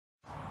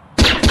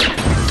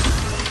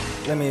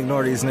Let me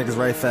ignore these niggas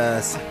right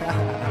fast.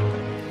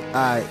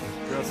 Alright,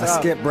 I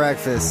skip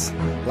breakfast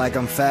like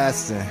I'm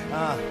fasting.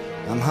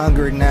 I'm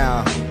hungry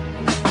now.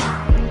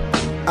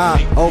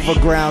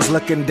 Overgrounds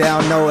looking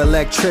down, no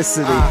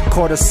electricity.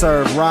 Quarter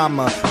serve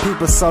Rama,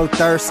 people so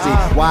thirsty.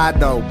 Why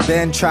though?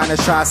 Been trying to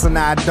try, so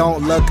now I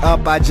don't look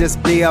up, I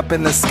just be up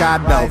in the sky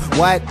though.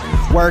 What?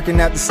 Working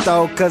at the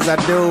stove cause I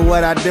do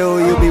what I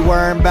do. You be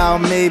worrying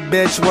about me,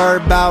 bitch,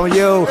 worry about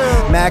you.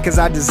 Mad cause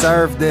I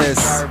deserve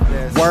this.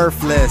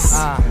 Worthless.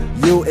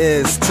 You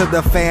is to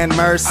the fan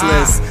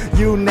merciless.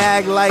 You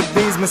nag like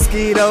these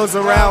mosquitoes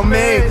around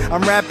me.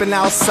 I'm rapping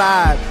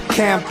outside,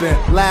 camping,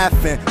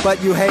 laughing,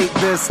 but you hate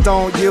this,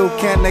 don't you?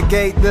 Can't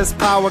negate this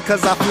power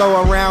cause I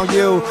flow around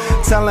you.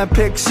 Telling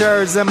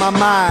pictures in my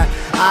mind,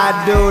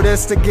 I do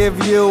this to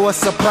give you a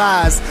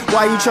surprise.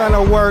 Why you trying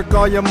to work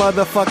all your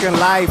motherfucking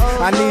life?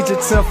 I need you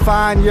to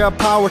find your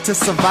power to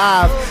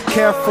survive.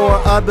 Care for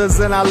others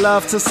and I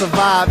love to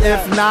survive.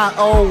 If not,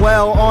 oh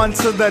well, on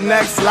to the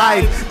next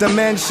life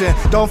dimension.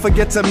 Don't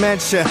forget to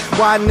mention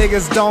why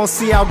niggas don't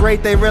see how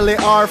great they really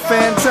are.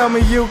 Fan, tell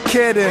me you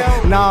kidding.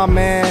 Nah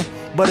man,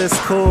 but it's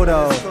cool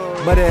though.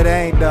 But it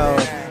ain't though.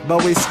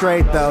 But we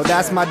straight though,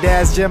 that's my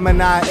dad's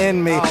Gemini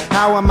in me.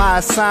 How am I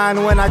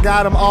assigned when I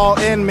got them all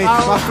in me?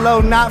 My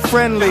flow not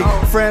friendly,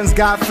 friends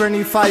got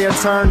friendly fire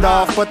turned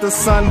off. But the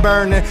sun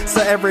burning,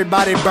 so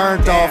everybody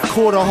burnt off.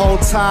 Cool the whole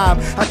time,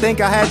 I think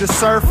I had to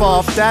surf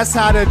off. That's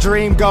how the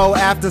dream go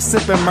after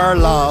sipping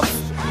Merlot.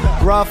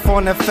 Rough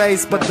on the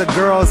face, but the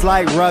girls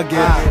like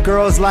rugged.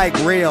 Girls like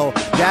real,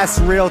 that's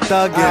real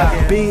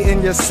thuggin'.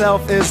 Being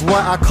yourself is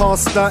what I call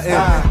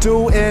stuntin'.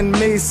 Doing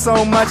me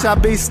so much I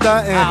be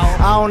stuntin'.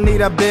 I don't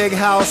need a big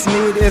house,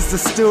 need is the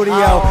studio.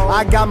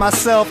 I got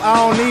myself, I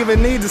don't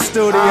even need the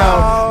studio.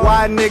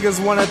 Why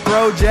niggas wanna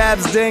throw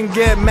jabs, then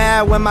get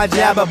mad when my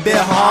jab a bit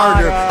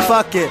harder?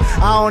 Fuck it,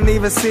 I don't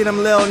even see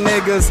them little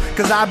niggas,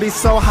 cause I be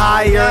so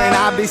higher and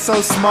I be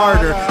so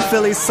smarter.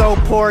 Philly so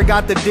poor,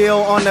 got the deal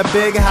on the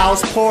big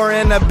house. Poor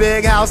in a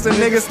big house, and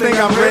niggas think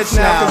I'm rich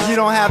now. Cause you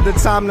don't have the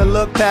time to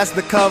look past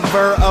the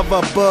cover of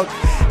a book.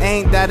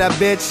 Ain't that a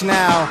bitch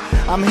now?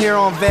 I'm here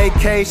on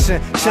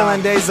vacation,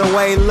 chilling days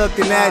away,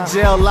 looking at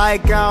jail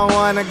like I don't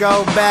wanna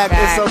go back.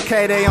 It's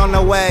okay, they on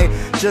the way,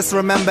 just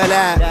remember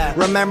that.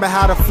 Remember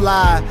how to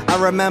fly,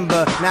 I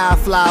remember, now I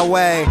fly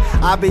away.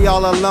 I be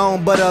all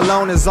alone, but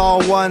alone is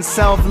all one.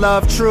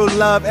 Self-love, true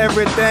love,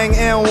 everything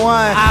in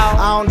one.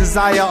 I don't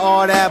desire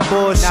all that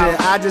bullshit,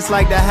 I just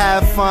like to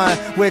have fun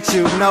with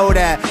you, know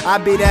that. I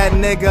be that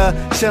nigga,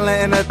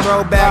 chilling in a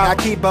throwback. I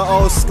keep it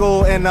old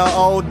school and the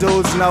old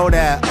dudes know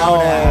that.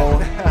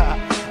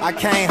 I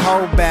can't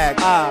hold back.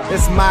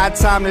 It's my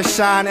time to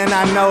shine and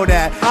I know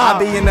that. I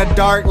be in the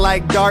dark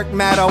like dark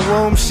matter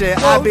womb shit.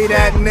 I be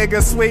that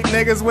nigga, sweet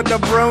niggas with the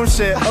broom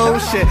shit. Oh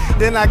shit,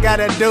 then I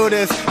gotta do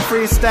this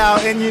freestyle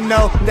and you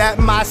know that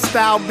my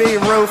style be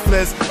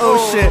ruthless. Oh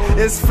shit,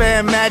 it's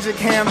fan magic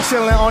ham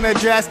chilling on a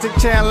drastic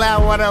channel.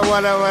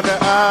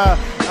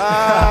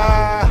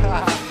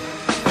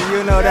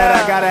 You know that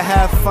I gotta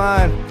have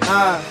fun,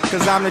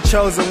 cause I'm the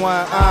chosen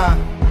one,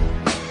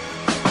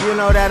 You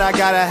know that I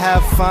gotta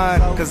have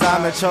fun, cause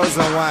I'm the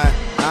chosen one,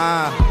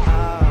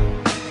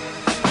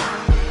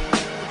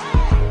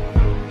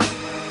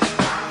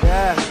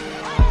 Yeah.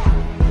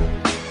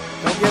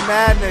 Don't get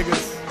mad,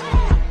 niggas.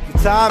 The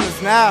time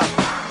is now.